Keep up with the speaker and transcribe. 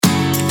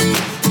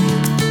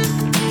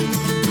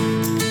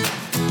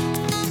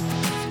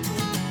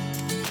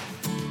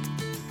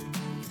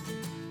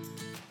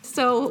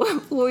So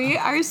we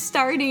are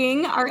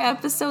starting our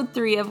episode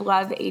 3 of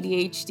Love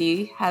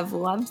ADHD. Have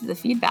loved the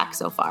feedback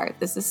so far.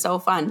 This is so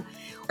fun.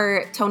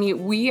 Tony,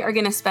 we are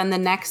going to spend the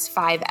next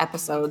 5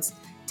 episodes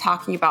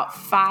talking about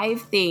 5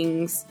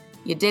 things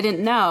you didn't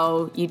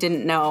know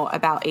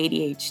about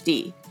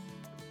ADHD.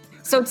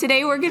 So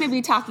today we're going to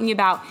be talking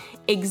about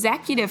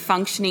executive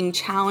functioning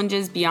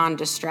challenges beyond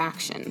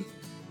distraction.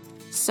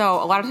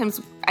 So a lot of times,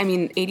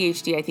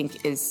 ADHD, I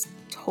think, is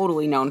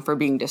totally known for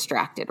being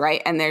distracted,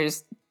 right? And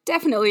there's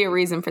definitely a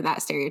reason for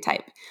that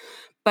stereotype.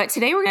 But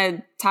today we're going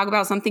to talk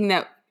about something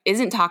that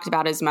isn't talked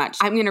about as much.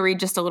 I'm going to read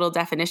just a little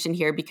definition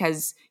here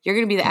because you're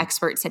going to be the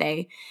expert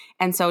today.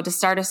 And so to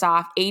start us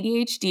off,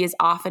 ADHD is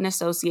often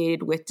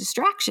associated with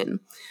distraction,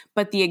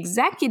 but the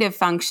executive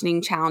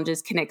functioning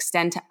challenges can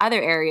extend to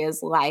other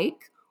areas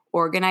like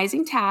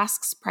organizing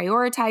tasks,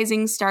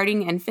 prioritizing,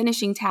 starting and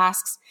finishing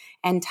tasks,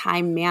 and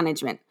time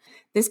management.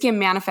 This can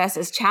manifest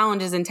as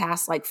challenges in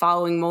tasks like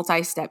following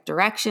multi-step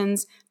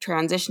directions,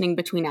 transitioning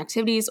between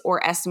activities,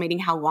 or estimating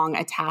how long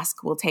a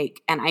task will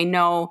take. And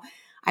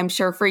I'm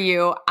sure for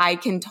you, I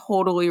can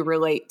totally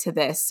relate to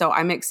this. So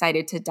I'm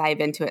excited to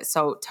dive into it.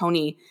 So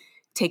Tony,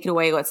 take it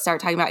away. Let's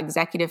start talking about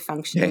executive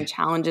functioning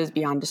challenges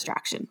beyond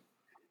distraction.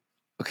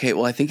 Okay,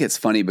 well, I think it's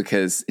funny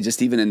because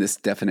just even in this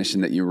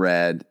definition that you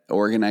read,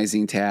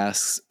 organizing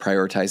tasks,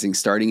 prioritizing,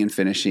 starting and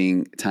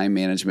finishing, time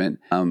management,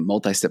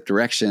 multi-step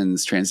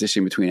directions,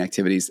 transitioning between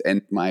activities,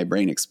 and my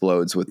brain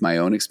explodes with my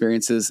own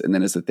experiences. And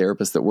then as a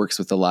therapist that works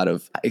with a lot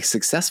of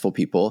successful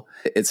people,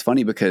 it's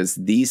funny because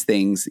these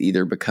things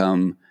either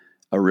become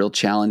a real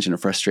challenge and a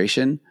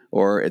frustration,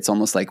 or it's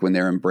almost like when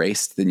they're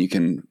embraced, then you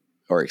can,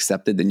 or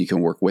accepted, then you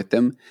can work with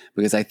them.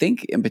 Because I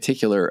think in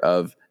particular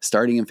of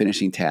starting and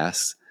finishing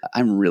tasks,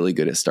 I'm really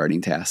good at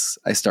starting tasks.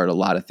 I start a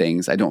lot of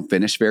things. I don't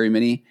finish very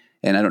many.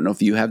 And I don't know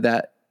if you have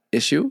that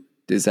issue.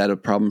 Is that a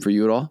problem for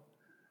you at all?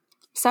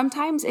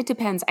 Sometimes it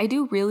depends. I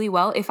do really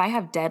well. If I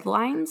have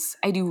deadlines,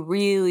 I do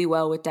really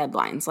well with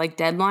deadlines. Like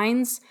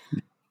deadlines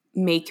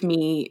make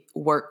me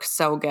work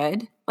so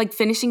good. Like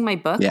finishing my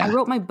book. Yeah. I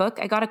wrote my book.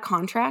 I got a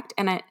contract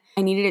and I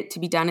needed it to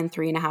be done in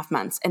 3.5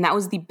 months. And that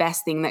was the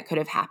best thing that could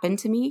have happened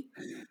to me.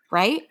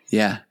 Right?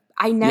 Yeah.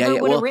 I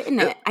never would have written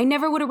it. I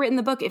never would have written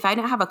the book if I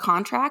didn't have a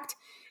contract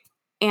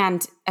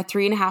and a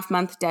 3.5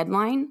 month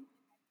deadline.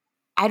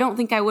 I don't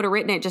think I would have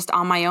written it just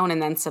on my own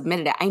and then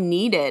submitted it. I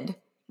needed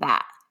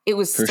that. It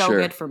was so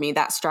good for me,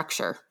 that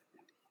structure.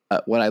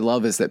 What I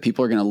love is that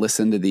people are going to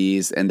listen to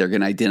these and they're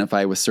going to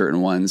identify with certain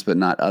ones, but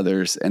not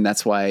others. And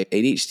that's why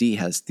ADHD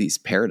has these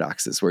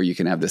paradoxes where you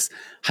can have this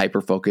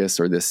hyper focus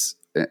or this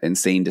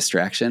insane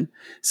distraction.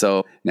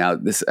 So now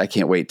I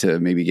can't wait to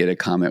maybe get a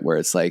comment where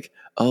it's like,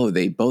 oh,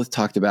 they both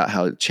talked about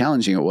how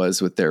challenging it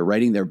was with their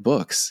writing their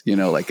books,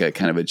 like a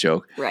kind of a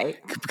joke. Right.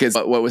 Because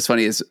what was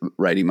funny is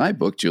writing my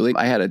book, Julie,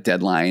 I had a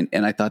deadline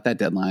and I thought that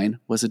deadline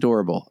was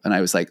adorable. And I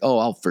was like, oh,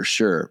 I'll for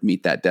sure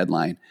meet that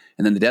deadline.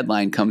 And then the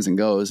deadline comes and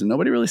goes and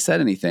nobody really said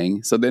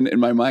anything. So then in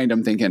my mind,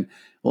 I'm thinking,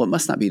 well, it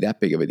must not be that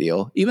big of a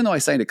deal, even though I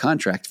signed a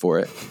contract for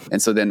it.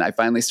 And so then I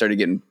finally started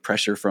getting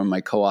pressure from my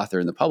co-author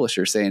and the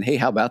publisher saying, hey,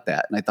 how about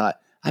that? And I thought,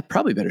 I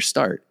probably better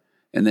start.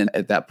 And then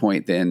at that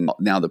point, then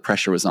now the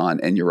pressure was on.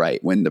 And you're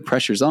right. When the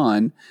pressure's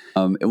on,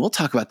 and we'll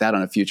talk about that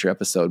on a future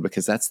episode,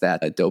 because that's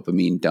that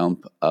dopamine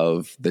dump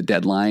of the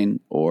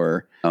deadline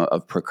or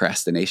of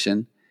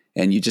procrastination.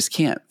 And you just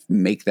can't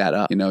make that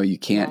up. You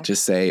can't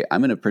just say, I'm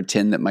going to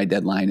pretend that my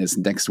deadline is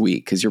next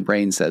week, because your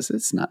brain says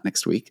it's not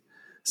next week.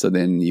 So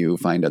then you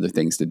find other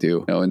things to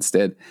do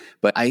instead.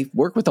 But I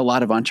work with a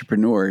lot of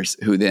entrepreneurs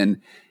who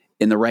then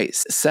in the right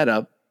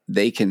setup,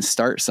 they can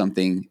start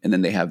something and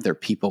then they have their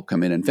people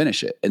come in and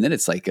finish it. And then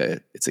it's like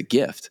it's a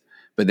gift.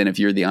 But then if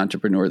you're the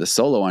entrepreneur, the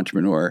solo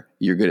entrepreneur,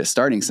 you're good at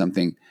starting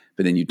something,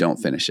 but then you don't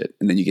finish it.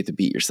 And then you get to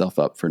beat yourself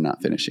up for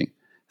not finishing.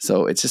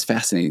 So it's just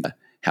fascinating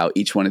how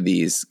each one of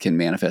these can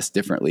manifest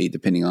differently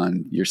depending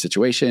on your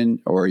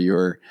situation or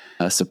your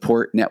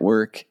support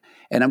network.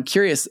 And I'm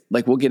curious,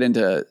 like we'll get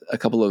into a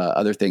couple of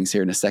other things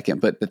here in a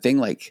second, but the thing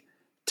like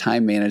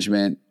time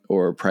management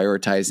or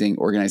prioritizing,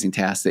 organizing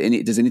tasks,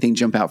 does anything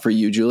jump out for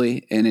you,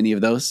 Julie, in any of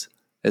those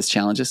as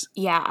challenges?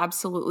 Yeah,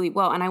 absolutely.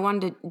 Well, and I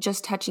wanted to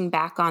just touching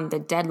back on the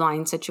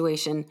deadline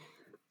situation.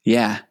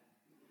 Yeah.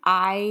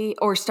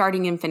 Or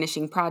starting and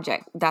finishing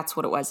project. That's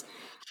what it was.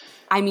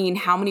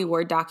 How many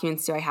Word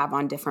documents do I have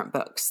on different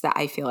books that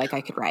I feel like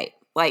I could write?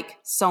 Like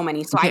so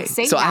many. So I'd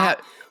say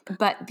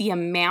but the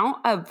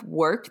amount of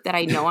work that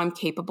I know I'm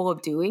capable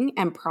of doing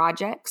and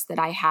projects that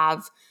I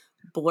have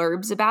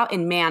blurbs about,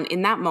 and man,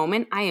 in that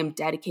moment, I am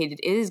dedicated.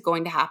 It is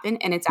going to happen,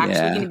 and it's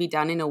actually going to be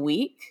done in a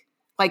week.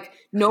 Like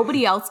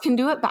nobody else can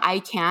do it, but I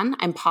can.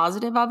 I'm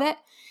positive of it.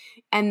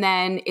 And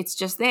then it's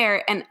just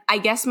there. And I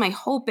guess my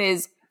hope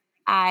is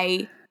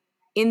I,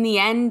 in the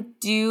end,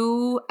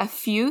 do a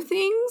few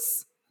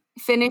things,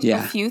 finish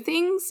a few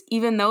things,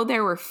 even though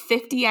there were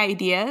 50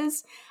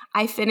 ideas,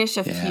 I finish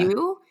a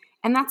few,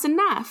 and that's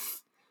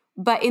enough.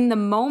 But in the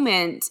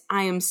moment,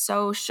 I am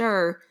so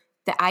sure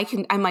that I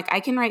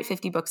can write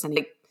 50 books in a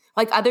day.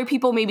 Like other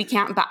people maybe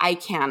can't, but I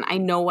can. I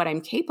know what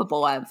I'm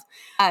capable of.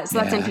 So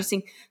that's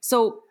interesting.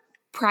 So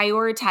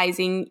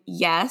prioritizing,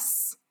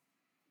 yes.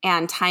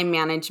 And time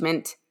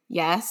management,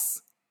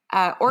 yes.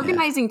 Yeah.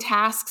 Organizing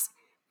tasks,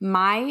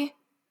 my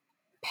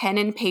pen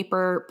and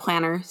paper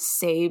planner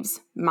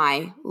saves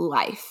my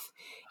life.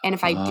 And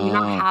if I do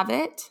not Oh, have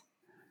it,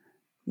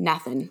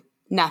 nothing.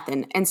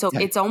 And so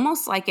yeah. it's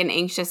almost like an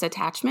anxious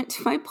attachment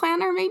to my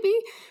planner, maybe,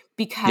 Yeah.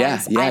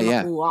 because Yeah. I'm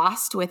Yeah.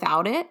 lost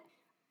without it.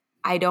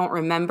 I don't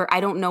remember. I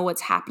don't know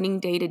what's happening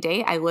day to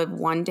day. I live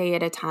one day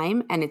at a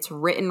time, and it's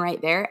written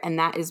right there. And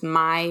that is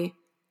my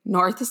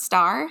North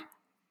Star.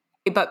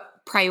 But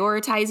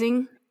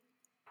prioritizing,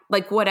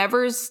 like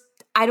whatever's,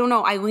 I don't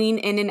know, I lean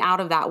in and out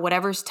of that.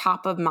 Whatever's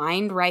top of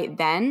mind right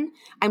then,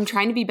 I'm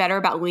trying to be better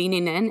about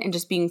leaning in and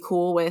just being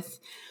cool with,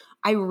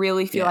 I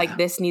really feel like Yeah.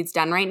 this needs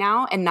done right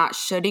now, and not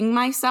shoulding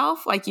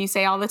myself. Like you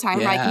say all the time,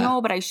 like, Yeah.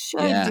 no, but I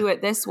should Yeah. do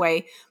it this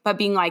way. But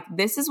being like,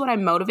 this is what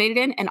I'm motivated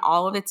in, and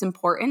all of it's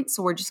important.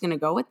 So we're just going to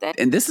go with it.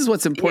 And this is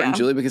what's important, Yeah.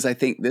 Julie, because I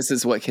think this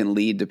is what can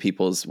lead to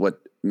people's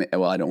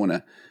I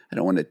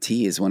don't want to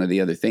tease one of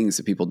the other things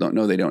that people don't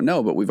know they don't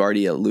know, but we've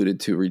already alluded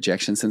to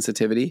rejection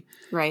sensitivity.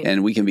 Right.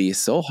 And we can be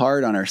so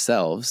hard on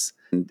ourselves.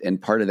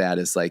 And part of that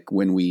is like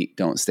when we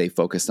don't stay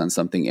focused on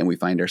something and we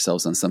find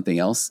ourselves on something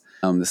else.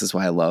 This is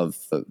why I love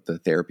the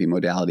therapy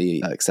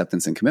modality,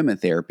 acceptance and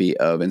commitment therapy,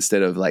 of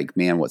instead of like,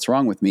 man, what's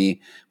wrong with me?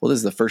 Well, this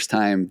is the first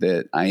time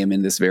that I am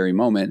in this very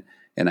moment.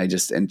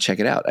 And check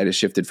it out. I just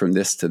shifted from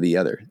this to the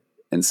other.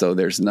 And so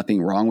there's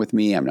nothing wrong with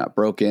me. I'm not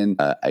broken.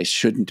 I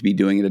shouldn't be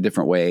doing it a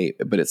different way.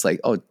 But it's like,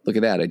 oh, look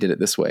at that. I did it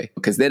this way.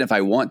 Because then if I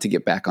want to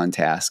get back on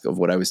task of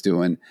what I was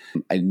doing,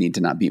 I need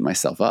to not beat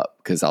myself up,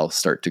 because I'll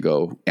start to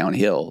go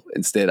downhill.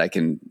 Instead, I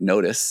can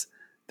notice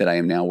that I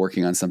am now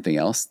working on something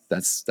else.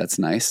 That's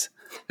nice.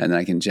 And then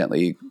I can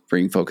gently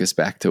bring focus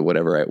back to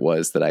whatever it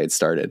was that I had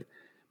started.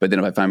 But then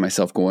if I find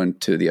myself going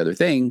to the other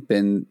thing,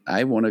 then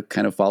I want to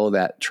kind of follow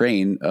that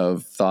train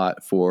of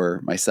thought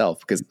for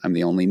myself, because I'm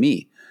the only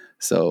me.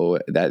 So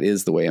that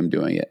is the way I'm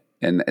doing it.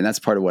 And that's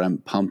part of what I'm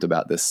pumped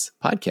about this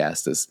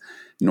podcast, is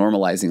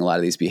normalizing a lot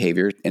of these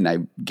behaviors. And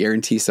I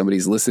guarantee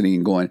somebody's listening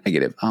and going, I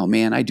get it. Oh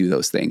man, I do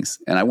those things.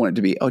 And I want it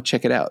to be, oh,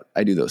 check it out.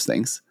 I do those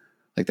things.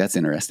 Like, that's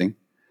interesting.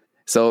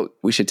 So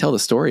we should tell the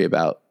story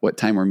about what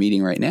time we're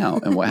meeting right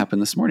now and what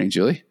happened this morning,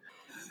 Julie.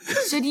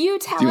 Should you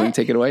tell Do you it? want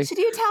to take it away? Should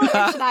you tell it,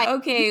 or should I?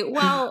 Okay,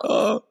 well,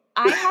 Oh.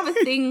 I have a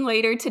thing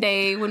later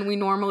today when we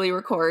normally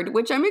record,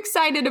 which I'm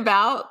excited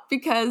about,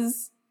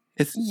 because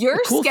It's your a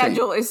cool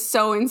schedule is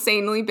so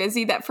insanely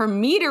busy that for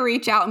me to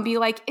reach out and be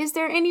like, is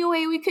there any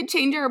way we could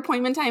change our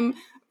appointment time,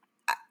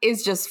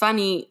 is just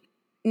funny.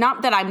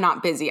 Not that I'm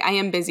not busy. I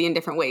am busy in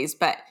different ways,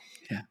 but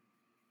Yeah.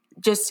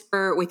 just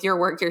with your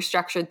work, your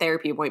structured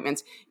therapy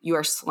appointments, you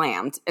are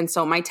slammed. And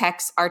so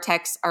our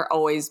texts are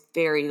always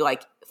very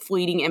like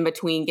fleeting in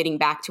between getting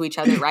back to each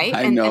other, right?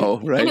 I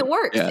know, right? And it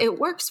works. Yeah. It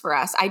works for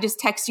us. I just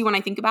text you when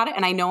I think about it,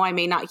 and I know I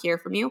may not hear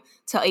from you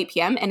till 8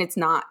 p.m. and it's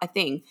not a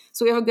thing.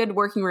 So we have a good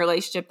working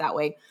relationship that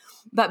way.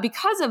 But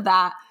because of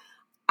that,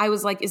 I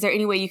was like, is there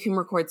any way you can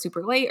record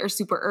super late or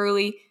super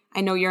early?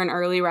 I know you're an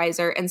early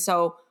riser. And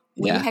so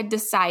we had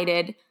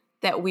decided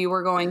that we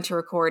were going to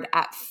record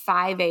at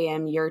 5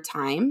 a.m. your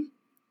time.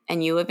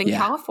 And you live in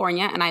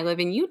California and I live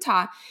in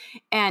Utah.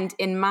 And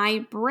in my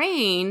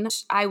brain,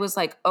 I was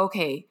like,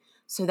 okay,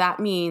 so that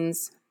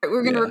means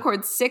we're going to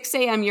record 6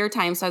 a.m. your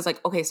time. So I was like,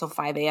 okay, so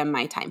 5 a.m.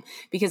 my time,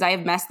 because I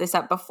have messed this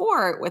up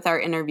before with our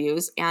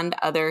interviews and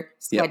other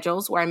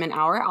schedules where I'm an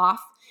hour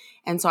off.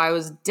 And so I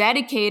was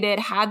dedicated,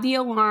 had the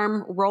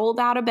alarm, rolled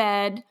out of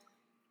bed.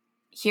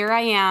 Here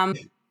I am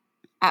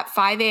at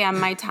 5 a.m.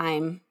 my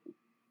time.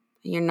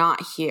 You're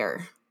not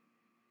here.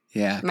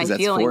 Yeah, My because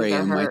that's feelings 4 are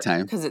a.m. my hurt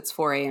time. because it's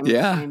 4 a.m. my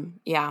time.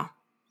 Yeah.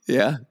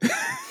 Yeah.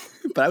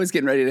 But I was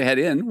getting ready to head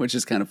in, which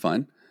is kind of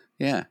fun.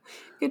 Yeah.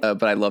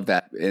 But I love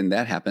that. And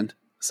that happened.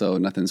 So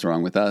nothing's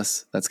wrong with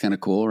us. That's kind of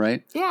cool,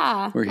 right?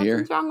 Yeah. We're here.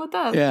 Nothing's wrong with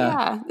us. Yeah.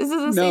 Yeah. This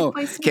is a safe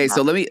place to Okay, be.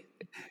 so let me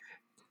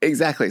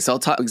exactly. So I'll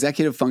talk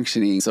executive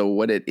functioning. So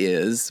what it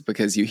is,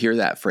 because you hear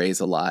that phrase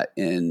a lot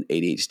in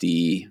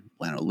ADHD,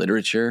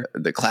 literature,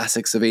 the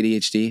classics of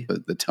ADHD,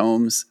 the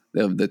tomes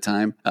of the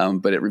time.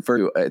 But it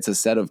refers to, it's a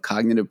set of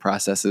cognitive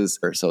processes,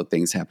 or so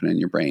things happen in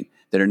your brain,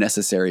 that are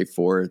necessary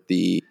for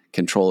the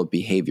control of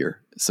behavior.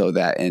 So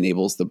that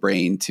enables the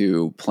brain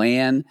to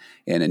plan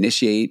and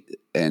initiate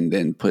and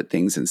then put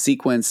things in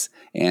sequence,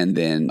 and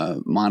then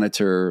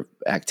monitor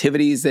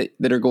activities that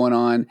are going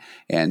on,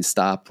 and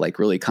stop like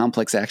really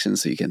complex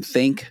actions so you can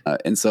think.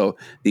 And so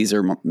these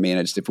are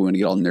managed, if we want to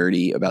get all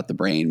nerdy about the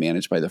brain,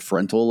 managed by the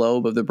frontal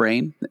lobe of the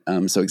brain.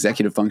 So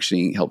executive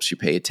functioning helps you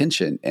pay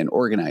attention and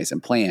organize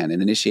and plan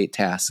and initiate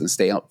tasks and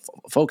stay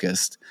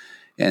focused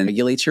and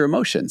regulates your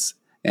emotions.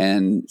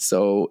 And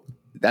so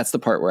that's the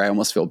part where I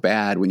almost feel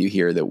bad when you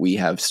hear that we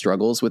have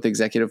struggles with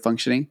executive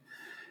functioning,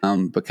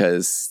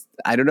 because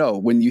I don't know,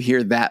 when you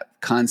hear that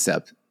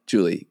concept,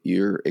 Julie,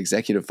 your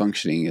executive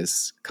functioning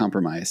is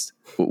compromised.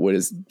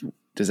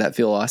 Does that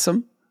feel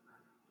awesome?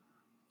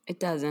 It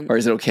doesn't. Or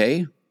is it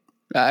okay?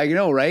 I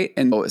know, right?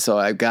 And so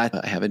I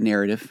have a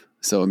narrative.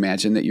 So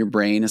imagine that your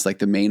brain is like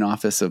the main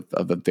office of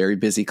a very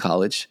busy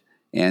college,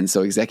 And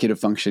so executive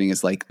functioning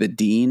is like the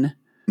dean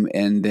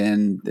and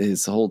then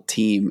his whole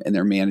team, and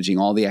they're managing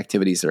all the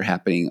activities that are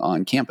happening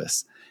on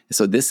campus.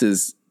 So this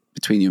is,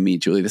 between you and me,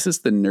 Julie, this is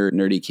the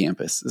nerdy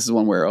campus. This is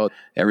one where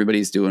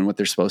everybody's doing what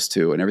they're supposed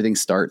to and everything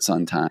starts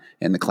on time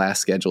and the class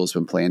schedule has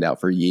been planned out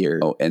for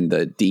years. And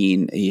the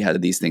dean, he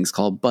had these things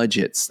called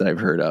budgets that I've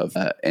heard of,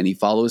 and he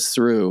follows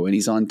through and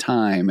he's on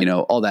time,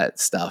 all that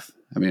stuff.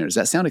 I mean, does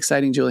that sound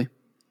exciting, Julie?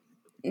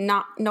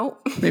 No.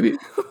 Maybe.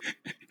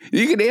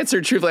 You can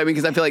answer truthfully,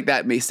 because I feel like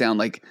that may sound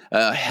like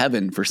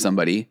heaven for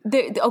somebody.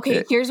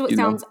 Okay, here's what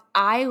sounds.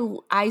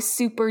 I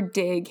super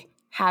dig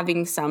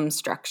having some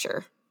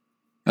structure.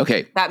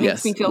 Okay. That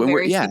makes me feel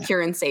very secure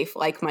and safe,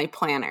 like my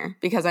planner,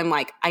 because I'm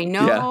like, I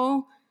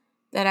know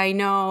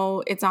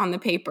it's on the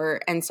paper,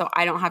 and so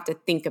I don't have to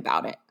think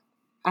about it.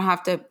 I don't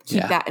have to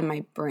keep that in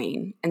my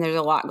brain. And there's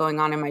a lot going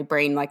on in my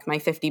brain, like my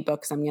 50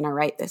 books I'm going to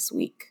write this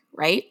week,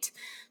 right?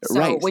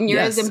 So when you're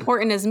as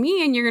important as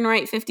me and you're going to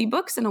write 50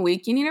 books in a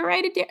week, you need to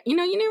write it down. You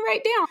need to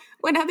write down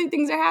when other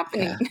things are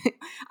happening. Yeah.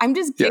 I'm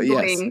just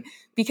giggling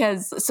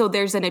because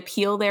there's an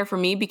appeal there for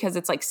me because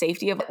it's like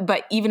safety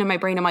but even in my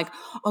brain, I'm like,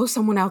 oh,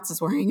 someone else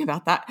is worrying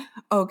about that.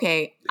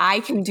 Okay,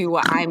 I can do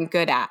what I'm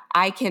good at.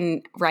 I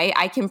can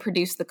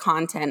produce the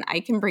content.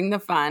 I can bring the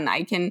fun.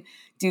 I can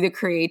do the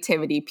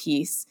creativity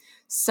piece.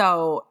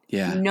 So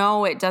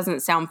no, it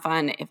doesn't sound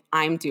fun if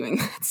I'm doing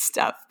that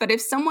stuff. But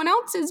if someone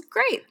else is,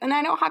 great, then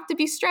I don't have to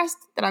be stressed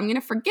that I'm going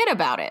to forget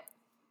about it.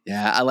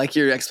 Yeah, I like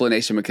your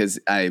explanation because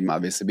I'm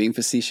obviously being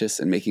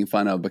facetious and making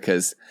fun of,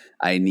 because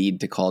I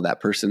need to call that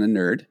person a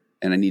nerd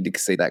and I need to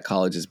say that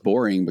college is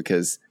boring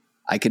because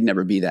I could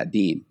never be that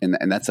dean.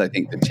 And that's, I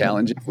think, the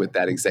challenge with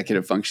that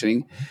executive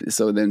functioning.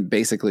 So then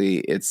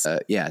basically it's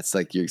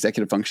like your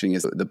executive functioning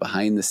is the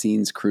behind the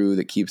scenes crew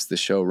that keeps the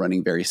show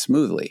running very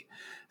smoothly.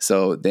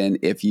 So then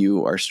if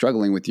you are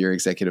struggling with your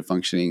executive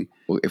functioning,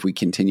 if we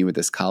continue with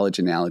this college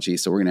analogy,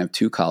 so we're going to have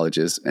two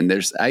colleges. And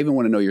I even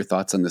want to know your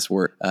thoughts on this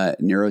word,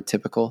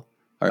 neurotypical.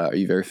 Are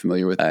you very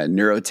familiar with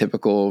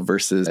neurotypical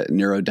versus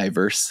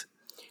neurodiverse?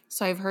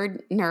 So I've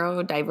heard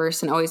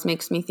neurodiverse, and always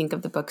makes me think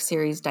of the book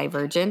series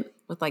Divergent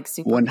with like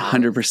super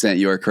 100%.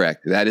 You are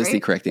correct. That is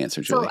the correct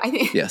answer, Julie.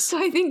 So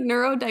I think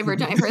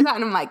neurodivergent, I've heard that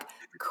and I'm like,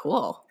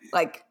 cool.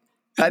 Like,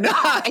 I know.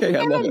 I think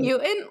I'm a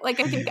mutant.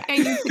 Like, I think I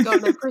used to go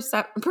to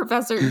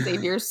Professor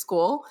Xavier's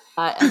school,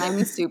 and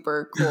I'm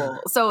super cool.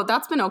 So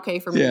that's been okay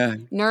for me. Yeah.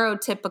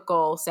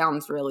 Neurotypical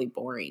sounds really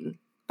boring.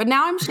 But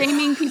now I'm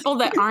shaming people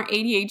that aren't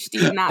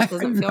ADHD, and that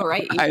doesn't feel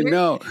right either. I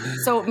know.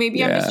 So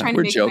maybe I'm just trying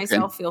to make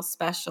myself feel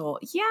special.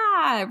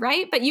 Yeah,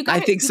 right? But you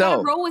got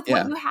to roll with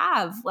what you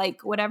have,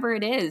 like whatever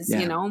it is,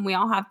 and we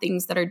all have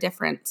things that are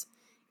different.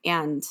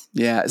 And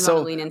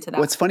so lean into that.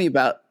 What's funny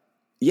about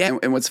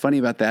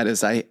that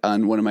is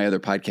on one of my other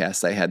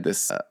podcasts, I had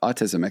this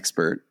autism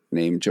expert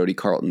named Jody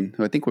Carlton,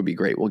 who I think would be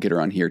great. We'll get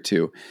her on here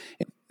too.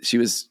 And she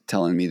was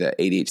telling me that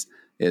ADHD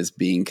is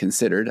being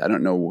considered. I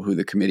don't know who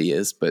the committee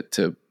is, but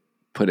to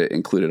put it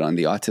included on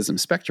the autism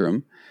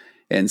spectrum.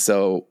 And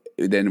so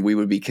then we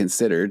would be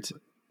considered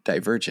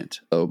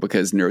divergent. So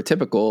because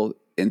neurotypical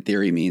in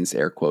theory means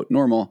air quote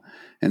normal.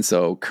 And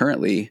so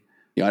currently,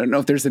 I don't know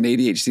if there's an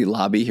ADHD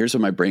lobby. Here's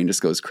where my brain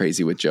just goes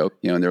crazy with joke,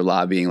 and they're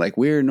lobbying like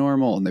we're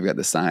normal, and they've got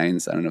the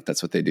signs. I don't know if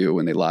that's what they do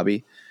when they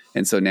lobby.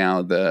 And so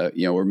now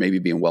we're maybe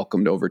being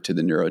welcomed over to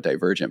the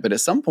neurodivergent. But at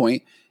some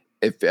point,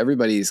 if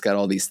everybody's got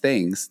all these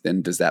things,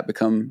 then does that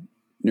become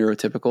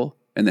neurotypical?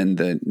 And then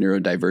the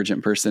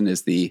neurodivergent person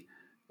is the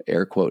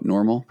air quote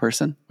normal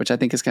person, which I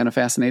think is kind of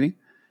fascinating.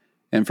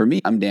 And for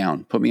me, I'm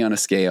down. Put me on a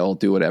scale,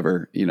 do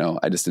whatever.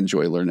 I just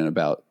enjoy learning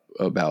about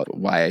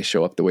why I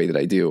show up the way that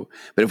I do.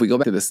 But if we go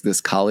back to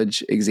this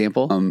college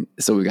example,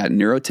 so we got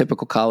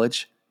neurotypical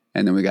college,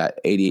 and then we got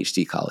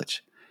ADHD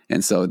college.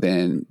 And so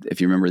then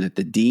if you remember that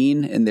the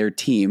dean and their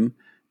team,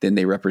 then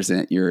they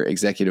represent your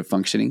executive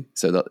functioning.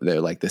 So they're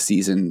like the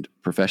seasoned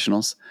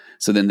professionals.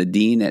 So then the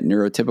dean at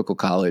neurotypical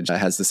college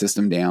has the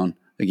system down.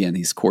 Again,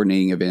 he's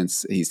coordinating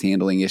events, he's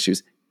handling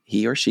issues.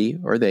 He or she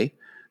or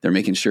they're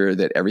making sure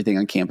that everything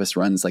on campus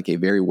runs like a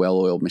very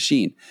well-oiled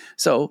machine.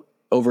 So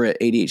over at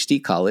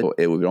ADHD college,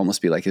 it would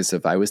almost be like as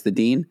if I was the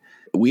dean.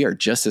 We are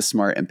just as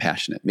smart and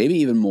passionate, maybe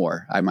even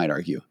more, I might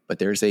argue. But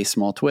there's a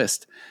small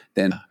twist.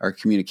 Then our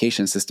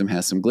communication system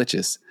has some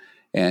glitches.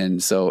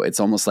 And so it's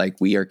almost like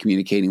we are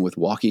communicating with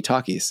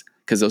walkie-talkies,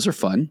 because those are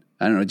fun.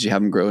 I don't know. Did you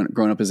have them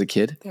growing up as a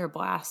kid? They're a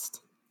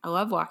blast. I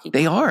love walkie-talkies.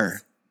 They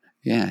are.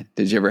 Yeah.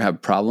 Did you ever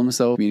have problems,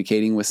 though,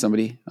 communicating with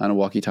somebody on a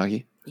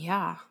walkie-talkie?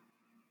 Yeah.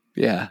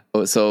 Yeah.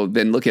 So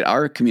then look at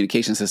our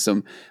communication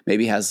system,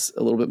 maybe has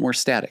a little bit more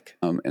static.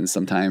 And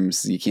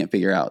sometimes you can't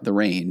figure out the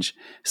range.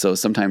 So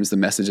sometimes the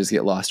messages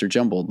get lost or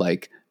jumbled,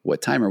 like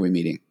what time are we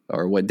meeting,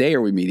 or what day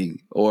are we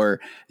meeting, or,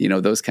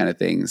 those kind of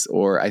things.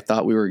 Or I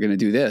thought we were going to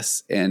do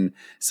this. And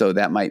so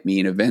that might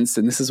mean events.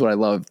 And this is what I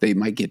love. They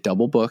might get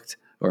double booked,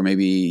 or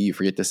maybe you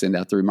forget to send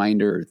out the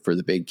reminder for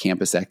the big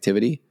campus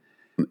activity.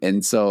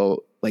 And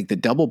so like the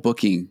double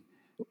booking,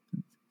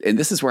 and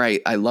this is where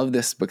I love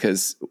this,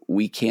 because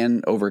we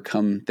can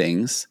overcome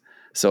things.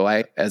 So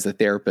I, as a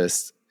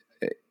therapist,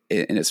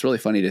 and it's really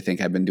funny to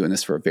think I've been doing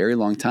this for a very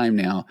long time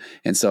now.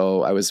 And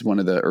so I was one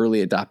of the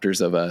early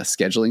adopters of a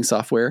scheduling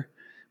software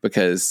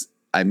because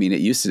I mean, it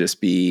used to just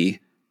be,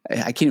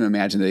 I can't even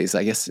imagine these.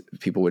 I guess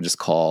people would just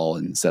call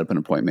and set up an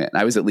appointment.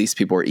 And I was, at least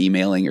people were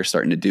emailing or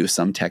starting to do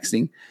some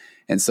texting.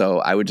 And so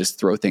I would just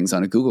throw things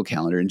on a Google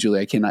Calendar. And Julie,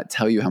 I cannot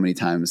tell you how many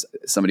times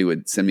somebody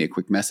would send me a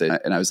quick message.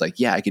 And I was like,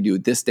 yeah, I could do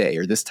it this day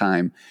or this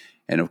time.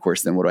 And of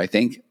course, then what do I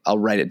think? I'll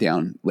write it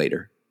down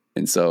later.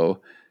 And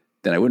so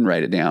then I wouldn't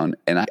write it down.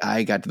 And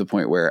I got to the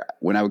point where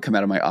when I would come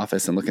out of my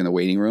office and look in the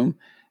waiting room,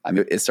 I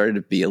mean, it started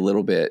to be a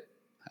little bit,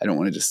 I don't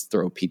want to just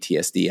throw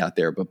PTSD out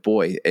there, but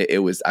boy,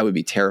 it was, I would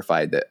be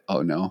terrified that,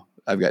 oh no,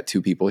 I've got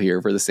two people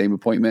here for the same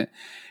appointment.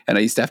 And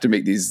I used to have to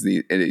make these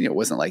and it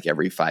wasn't like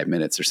every 5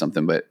 minutes or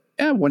something, but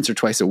once or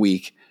twice a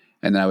week.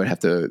 And then I would have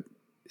to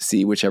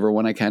see whichever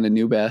one I kind of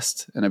knew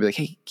best. And I'd be like,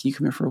 hey, can you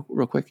come here for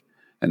real quick?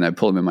 And I'd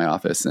pull them in my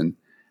office and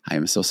I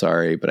am so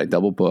sorry, but I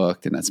double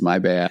booked and that's my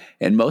bad.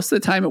 And most of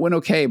the time it went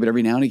okay. But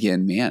every now and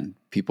again, man,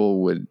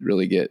 people would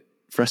really get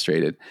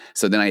frustrated.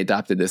 So then I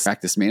adopted this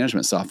practice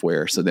management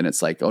software. So then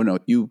it's like, oh no,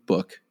 you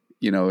book,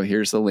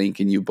 here's the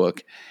link and you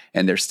book.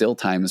 And there's still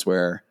times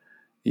where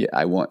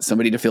I want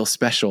somebody to feel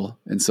special.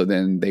 And so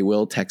then they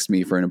will text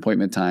me for an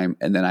appointment time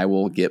and then I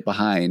will get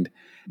behind,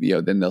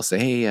 then they'll say,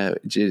 hey,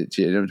 did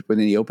you put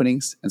any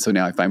openings? And so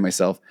now I find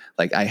myself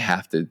like, I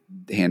have to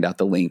hand out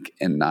the link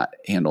and not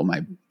handle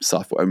my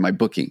software, my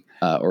booking,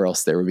 or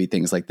else there would be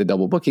things like the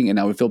double booking and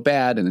I would feel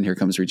bad. And then here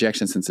comes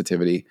rejection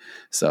sensitivity.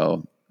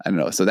 So I don't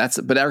know. So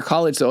but our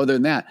college, so other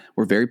than that,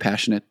 we're very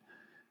passionate.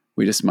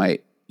 We just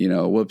might,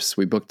 whoops,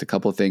 we booked a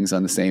couple of things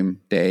on the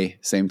same day,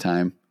 same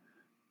time.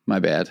 My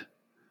bad.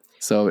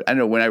 So I don't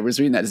know, when I was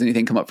reading that, does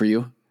anything come up for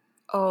you?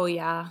 Oh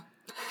yeah.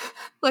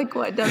 Like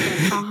what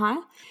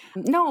doesn't?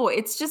 No,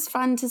 it's just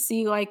fun to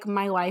see like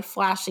my life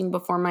flashing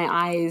before my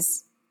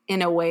eyes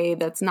in a way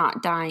that's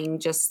not dying,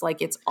 just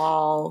like it's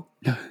all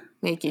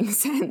making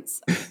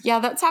sense. Yeah,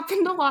 that's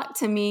happened a lot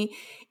to me.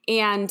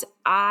 And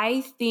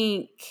I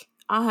think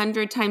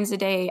 100 times a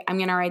day, I'm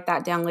going to write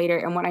that down later.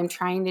 And what I'm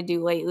trying to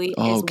do lately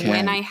is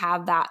when I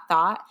have that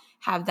thought,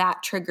 have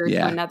that trigger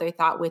to another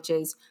thought, which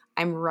is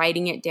I'm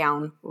writing it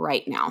down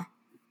right now.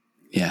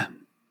 Yeah.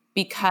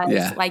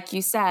 Because like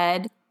you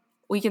said,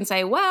 we can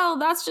say, well,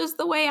 that's just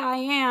the way I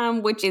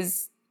am, which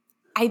is,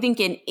 I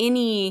think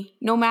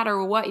no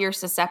matter what you're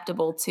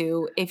susceptible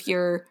to, if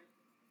you're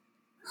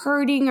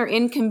hurting or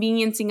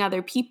inconveniencing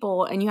other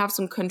people and you have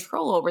some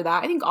control over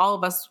that, I think all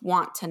of us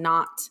want to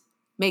not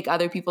make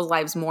other people's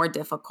lives more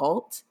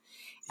difficult.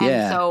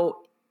 And so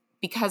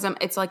because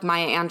it's like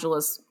Maya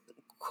Angelou's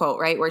quote,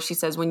 right? Where she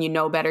says, when you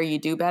know better, you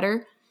do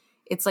better.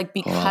 It's like,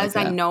 because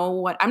I know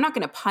what, I'm not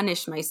going to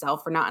punish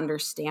myself for not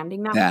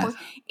understanding that before.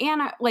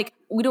 And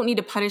we don't need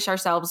to punish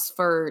ourselves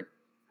for,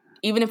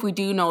 even if we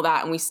do know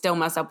that and we still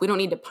mess up, we don't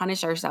need to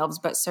punish ourselves,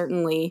 but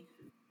certainly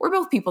we're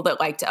both people that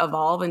like to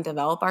evolve and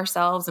develop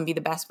ourselves and be the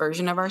best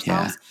version of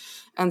ourselves.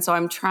 Yeah. And so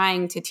I'm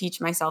trying to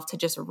teach myself to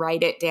just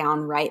write it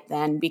down right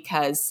then,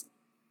 because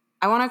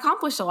I want to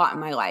accomplish a lot in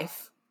my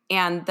life.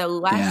 And the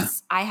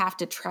less I have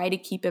to try to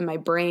keep in my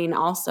brain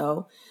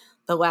also,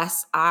 the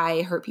less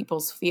I hurt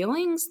people's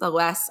feelings, the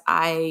less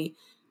I,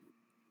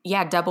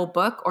 double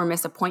book or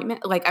miss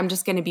appointment. Like I'm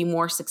just going to be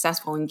more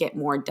successful and get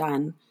more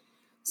done.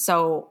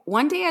 So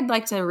one day I'd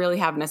like to really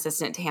have an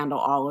assistant to handle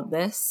all of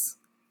this.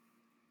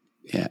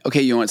 Yeah.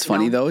 Okay. You know what's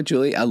funny though,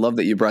 Julie? I love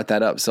that you brought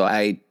that up. So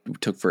I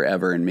took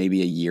forever, and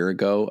maybe a year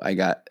ago, I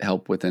got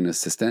help with an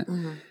assistant.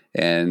 Mm-hmm.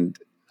 And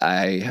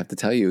I have to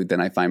tell you,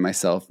 then I find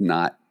myself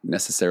not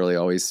necessarily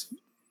always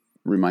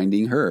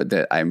reminding her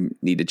that I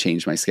need to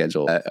change my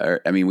schedule.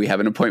 We have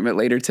an appointment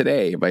later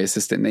today. My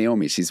assistant,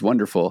 Naomi, she's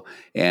wonderful.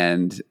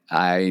 And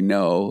I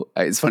know,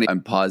 it's funny,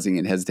 I'm pausing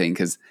and hesitating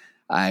because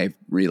I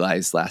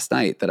realized last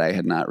night that I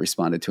had not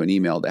responded to an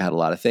email that had a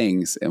lot of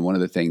things. And one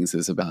of the things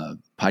is about a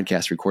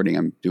podcast recording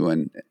I'm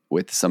doing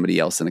with somebody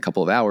else in a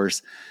couple of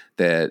hours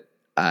that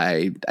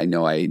I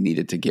know I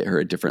needed to get her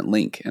a different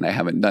link, and I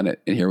haven't done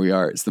it. And here we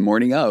are. It's the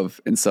morning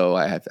of. And so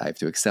I have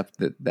to accept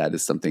that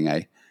is something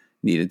I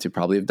needed to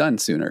probably have done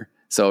sooner.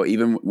 So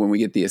even when we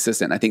get the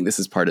assistant, I think this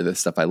is part of the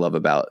stuff I love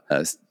about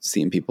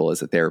seeing people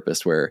as a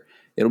therapist, where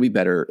it'll be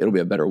better. It'll be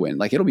a better win.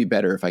 Like it'll be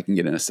better if I can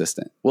get an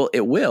assistant. Well,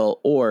 it will.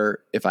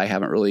 Or if I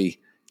haven't really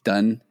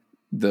done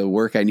the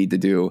work I need to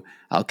do,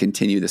 I'll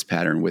continue this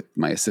pattern with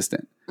my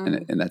assistant.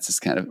 Mm-hmm. And that's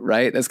just kind of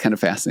right. That's kind of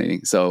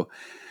fascinating. So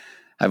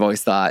I've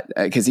always thought,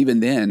 because even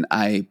then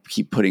I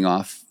keep putting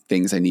off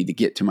things I need to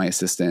get to my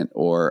assistant,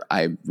 or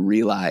I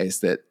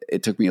realized that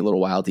it took me a little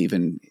while to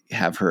even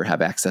have her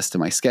have access to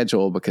my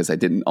schedule because I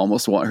didn't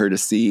almost want her to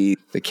see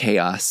the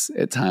chaos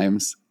at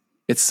times.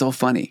 It's so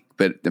funny.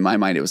 But in my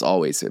mind, it was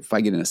always, if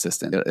I get an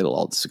assistant, it'll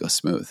all just go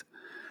smooth.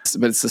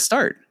 But it's the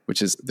start,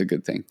 which is the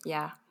good thing.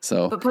 Yeah.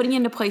 So, but putting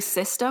into place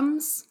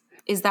systems,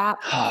 is that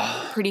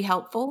pretty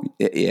helpful?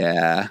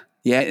 Yeah.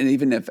 Yeah. And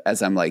even if,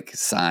 as I'm like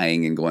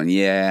sighing and going,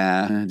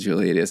 yeah,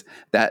 Julie, it is,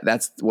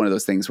 that's one of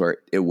those things where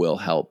it will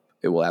help.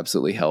 It will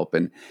absolutely help.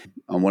 And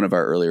on one of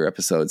our earlier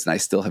episodes, and I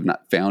still have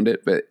not found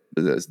it, but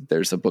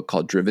there's a book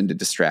called Driven to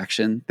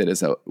Distraction that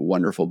is a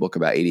wonderful book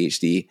about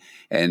ADHD.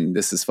 And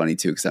this is funny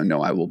too, because I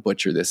know I will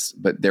butcher this,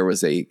 but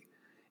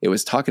it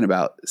was talking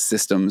about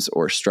systems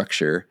or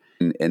structure.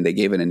 And they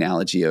gave an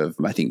analogy of,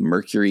 I think,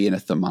 mercury and a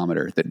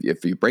thermometer, that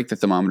if you break the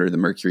thermometer, the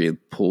mercury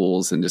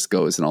pulls and just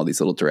goes in all these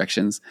little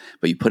directions,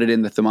 but you put it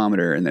in the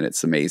thermometer and then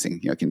it's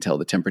amazing. It can tell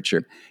the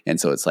temperature. And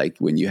so it's like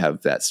when you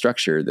have that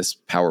structure, this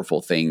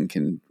powerful thing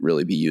can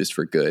really be used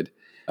for good.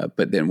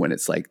 But then when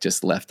it's like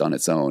just left on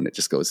its own, it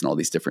just goes in all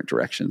these different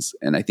directions.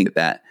 And I think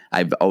that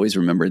I've always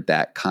remembered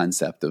that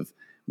concept of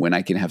when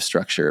I can have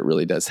structure, it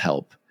really does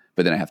help.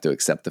 But then I have to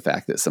accept the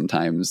fact that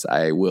sometimes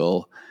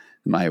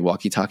my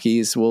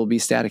walkie-talkies will be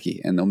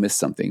staticky and they'll miss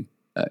something,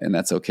 and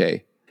that's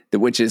okay.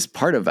 Which is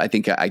part of, I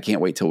think, I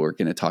can't wait till we're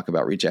going to talk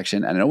about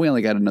rejection. And I know we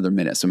only got another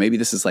minute, so maybe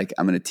this is like,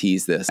 I'm going to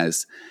tease this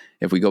as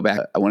if we go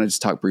back. I want to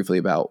just talk briefly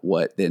about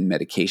what then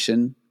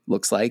medication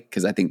looks like,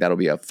 because I think that'll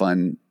be a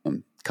fun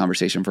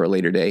conversation for a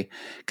later day.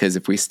 Because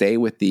if we stay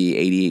with the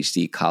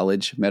ADHD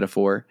college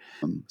metaphor,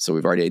 so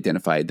we've already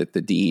identified that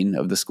the dean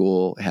of the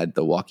school had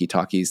the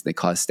walkie-talkies. They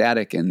cause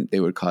static and they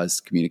would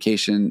cause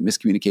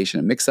miscommunication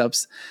and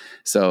mix-ups.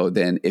 So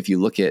then if you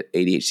look at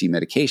ADHD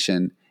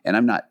medication, and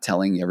I'm not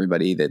telling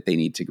everybody that they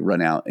need to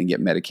run out and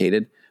get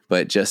medicated,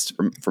 but just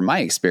from my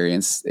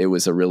experience, it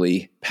was a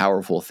really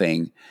powerful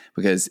thing,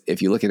 because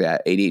if you look at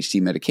that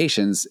ADHD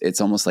medications, it's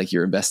almost like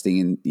you're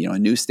investing in a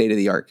new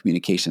state-of-the-art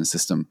communication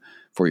system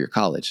for your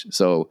college.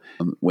 So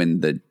when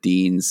the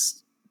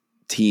dean's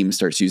team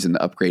starts using the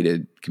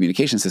upgraded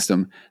communication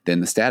system, then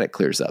the static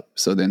clears up.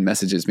 So then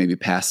messages maybe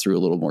pass through a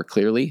little more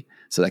clearly.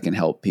 So that can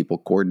help people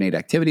coordinate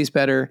activities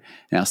better.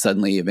 Now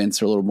suddenly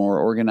events are a little more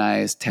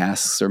organized,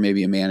 tasks are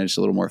maybe managed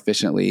a little more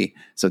efficiently.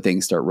 So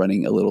things start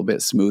running a little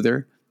bit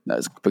smoother,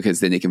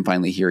 because then they can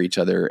finally hear each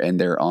other and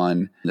they're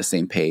on the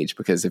same page.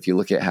 Because if you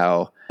look at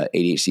how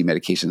ADHD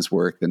medications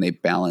work, then they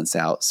balance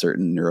out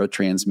certain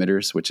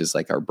neurotransmitters, which is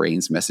like our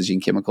brain's messaging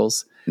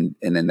chemicals. And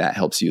then that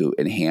helps you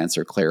enhance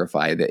or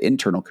clarify the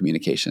internal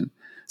communication.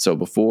 So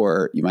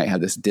before, you might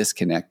have this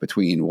disconnect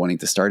between wanting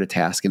to start a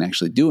task and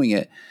actually doing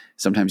it.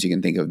 Sometimes you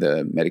can think of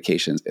the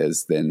medications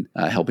as then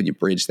helping you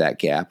bridge that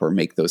gap or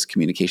make those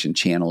communication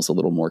channels a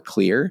little more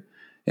clear.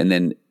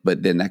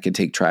 But then that could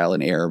take trial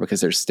and error,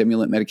 because there's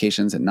stimulant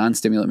medications and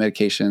non-stimulant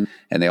medication,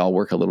 and they all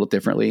work a little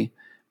differently.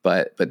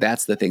 But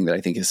that's the thing that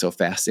I think is so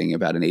fascinating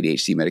about an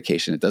ADHD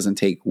medication. It doesn't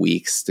take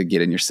weeks to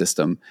get in your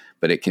system,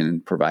 but it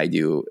can provide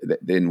you.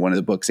 In one of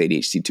the books,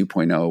 ADHD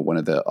 2.0, one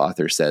of the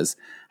authors says,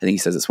 I think he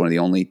says it's one of the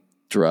only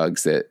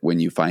drugs that when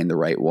you find the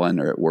right one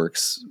or it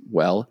works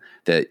well,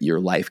 that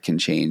your life can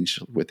change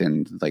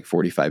within like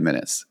 45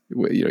 minutes.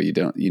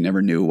 You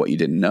never knew what you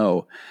didn't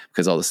know,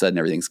 because all of a sudden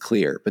everything's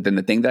clear. But then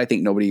the thing that I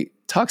think nobody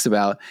talks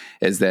about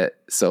is that,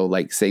 so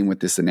like same with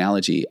this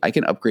analogy, I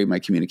can upgrade my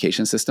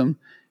communication system,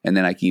 and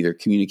then I can either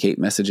communicate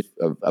messages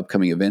of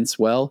upcoming events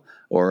well,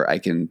 or I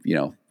can,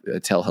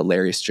 tell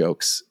hilarious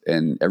jokes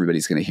and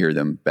everybody's going to hear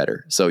them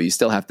better. So you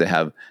still have to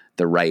have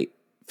the right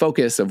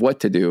focus of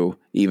what to do.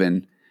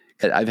 Even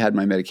I've had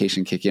my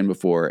medication kick in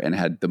before and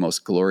had the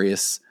most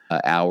glorious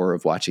hour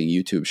of watching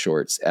YouTube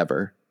shorts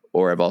ever.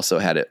 Or I've also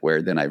had it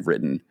where then I've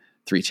written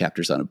 3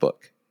 chapters on a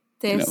book.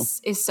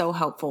 This is so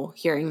helpful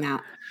hearing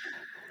that,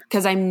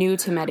 because I'm new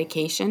to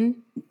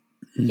medication.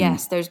 Mm-hmm.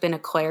 Yes, there's been a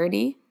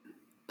clarity,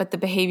 but the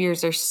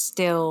behaviors are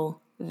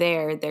still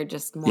there. They're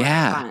just more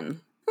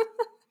fun.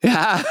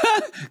 Yeah.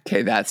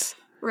 Okay, that's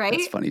right.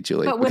 That's funny,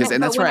 Julie. I'm better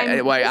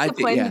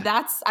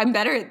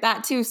at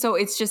that too. So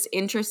it's just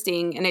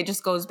interesting, and it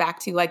just goes back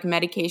to like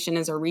medication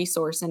as a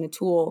resource and a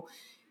tool.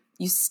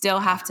 You still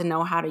have to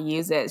know how to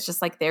use it. It's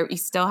just like you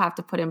still have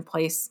to put in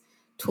place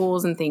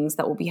tools and things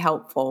that will be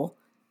helpful.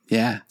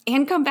 Yeah.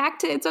 And come back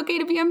to, it's okay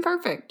to be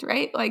imperfect,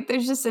 right? Like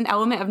there's just an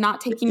element of not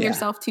taking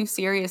yourself too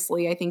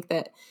seriously. I think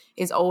that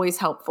is always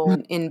helpful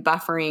in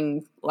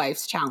buffering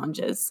life's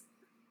challenges.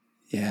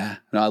 Yeah.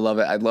 No, I love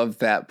it. I love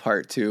that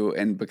part too.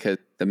 And because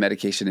the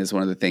medication is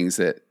one of the things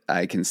that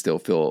I can still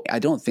feel. I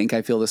don't think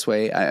I feel this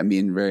way. I'm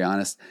being very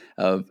honest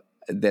of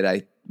that.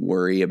 I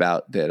worry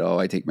about that. Oh,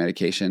 I take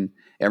medication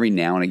every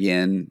now and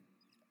again.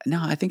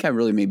 No, I think I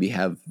really maybe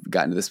have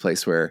gotten to this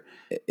place where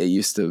it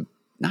used to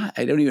not,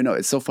 I don't even know.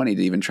 It's so funny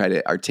to even try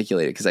to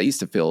articulate it, because I used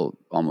to feel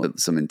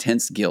almost some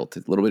intense guilt,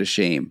 a little bit of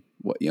shame.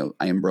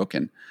 I am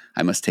broken.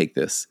 I must take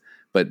this.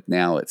 But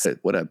now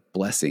what a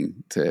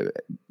blessing to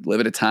live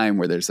at a time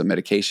where there's a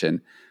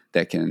medication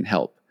that can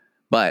help.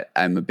 But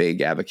I'm a big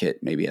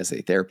advocate, maybe as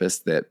a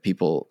therapist, that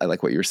I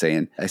like what you're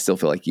saying. I still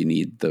feel like you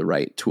need the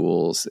right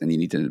tools, and you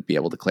need to be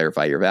able to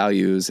clarify your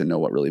values and know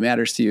what really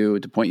matters to you,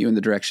 to point you in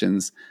the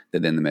directions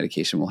that then the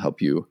medication will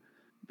help you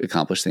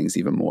accomplish things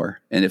even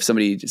more. And if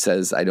somebody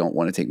says, I don't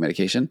want to take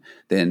medication,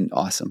 then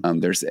awesome.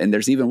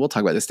 There's even, we'll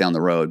talk about this down the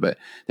road, but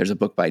there's a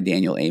book by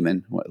Daniel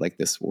Amen, like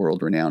this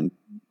world-renowned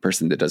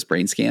person that does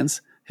brain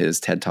scans. His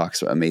TED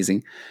Talks are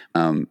amazing.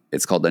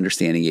 It's called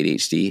Understanding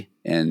ADHD.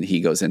 And he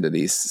goes into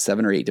these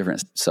 7 or 8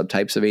 different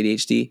subtypes of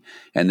ADHD.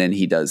 And then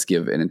he does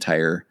give an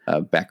entire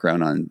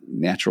background on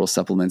natural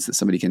supplements that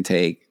somebody can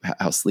take,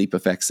 how sleep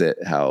affects it,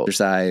 how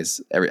exercise,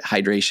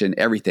 hydration,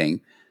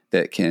 everything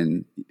that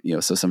can,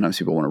 so sometimes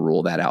people want to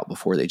rule that out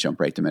before they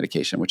jump right to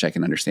medication, which I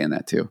can understand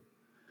that too.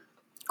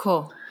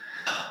 Cool.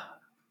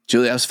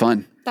 Julie, that was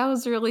fun. That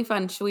was really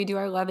fun. Should we do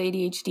our Love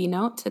ADHD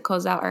note to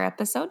close out our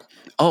episode?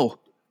 Oh,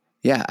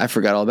 yeah. I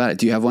forgot all about it.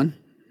 Do you have one?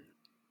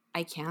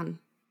 I can.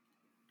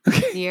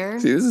 Okay. Dear.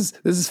 See, this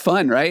is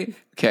fun, right?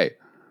 Okay.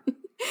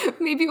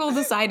 Maybe we'll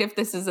decide if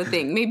this is a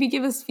thing. Maybe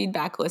give us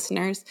feedback,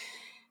 listeners,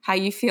 how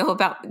you feel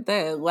about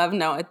the love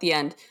note at the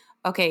end.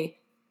 Okay.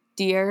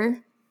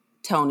 Dear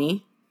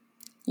Tony,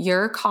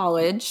 your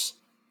college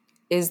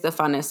is the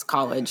funnest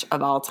college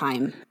of all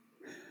time.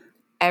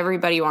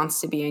 Everybody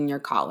wants to be in your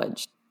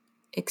college,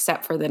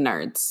 except for the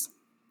nerds,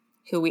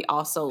 who we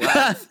also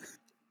love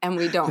and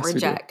we don't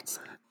reject.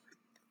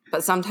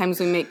 But sometimes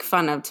we make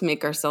fun of to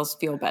make ourselves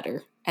feel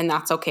better. And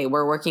that's okay.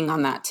 We're working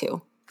on that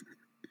too.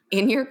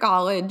 In your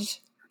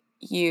college,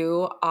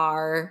 you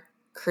are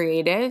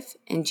creative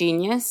and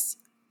genius,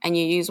 and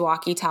you use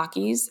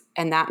walkie-talkies,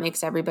 and that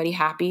makes everybody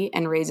happy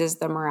and raises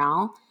the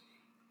morale.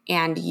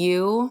 And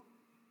you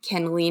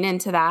can lean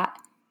into that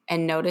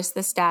and notice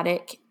the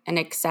static and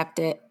accept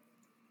it.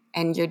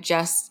 And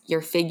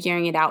you're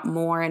figuring it out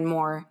more and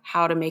more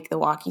how to make the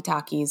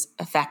walkie-talkies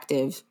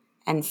effective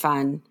and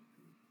fun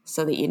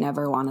so that you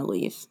never want to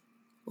leave.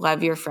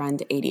 Love, your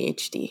friend,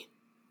 ADHD.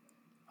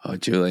 Oh,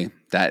 Julie,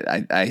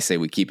 that I say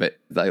we keep it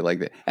like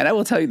that. And I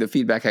will tell you the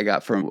feedback I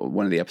got from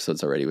one of the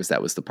episodes already was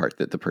that was the part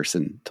that the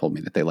person told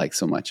me that they liked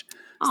so much.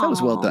 So that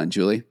was well done,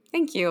 Julie.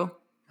 Thank you.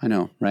 I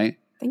know, right?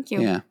 Thank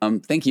you. Yeah.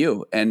 Thank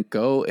you. And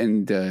go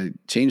and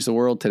change the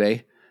world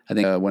today. I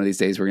think one of these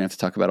days we're going to have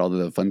to talk about all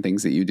the fun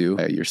things that you do.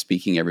 You're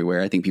speaking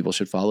everywhere. I think people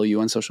should follow you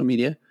on social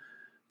media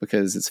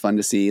because it's fun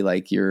to see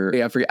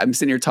I'm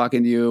sitting here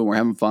talking to you and we're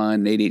having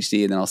fun,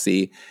 ADHD, and then I'll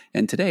see.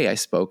 And today I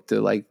spoke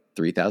to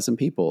 3,000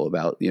 people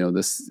about,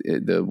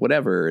 the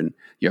whatever. And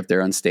you're up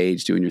there on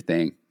stage doing your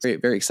thing. Very,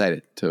 very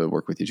excited to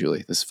work with you,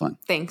 Julie. This is fun.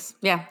 Thanks.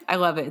 Yeah, I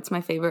love it. It's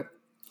my favorite.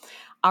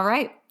 All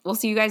right. We'll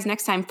see you guys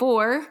next time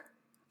for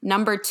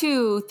number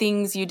 2,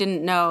 things you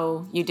didn't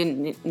know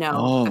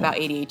about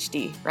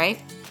ADHD,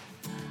 right?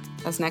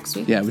 That's next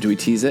week. Yeah. Do we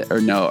tease it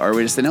or no? Or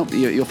we just nope?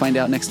 You'll find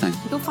out next time.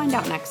 You'll find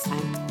out next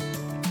time.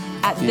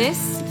 At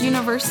this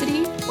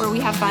university where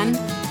we have fun,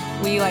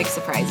 we like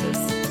surprises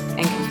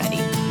and confetti.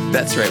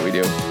 That's right. We do.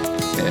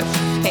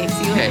 Yes. Okay.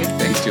 See you later.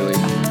 Thanks,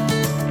 Julie.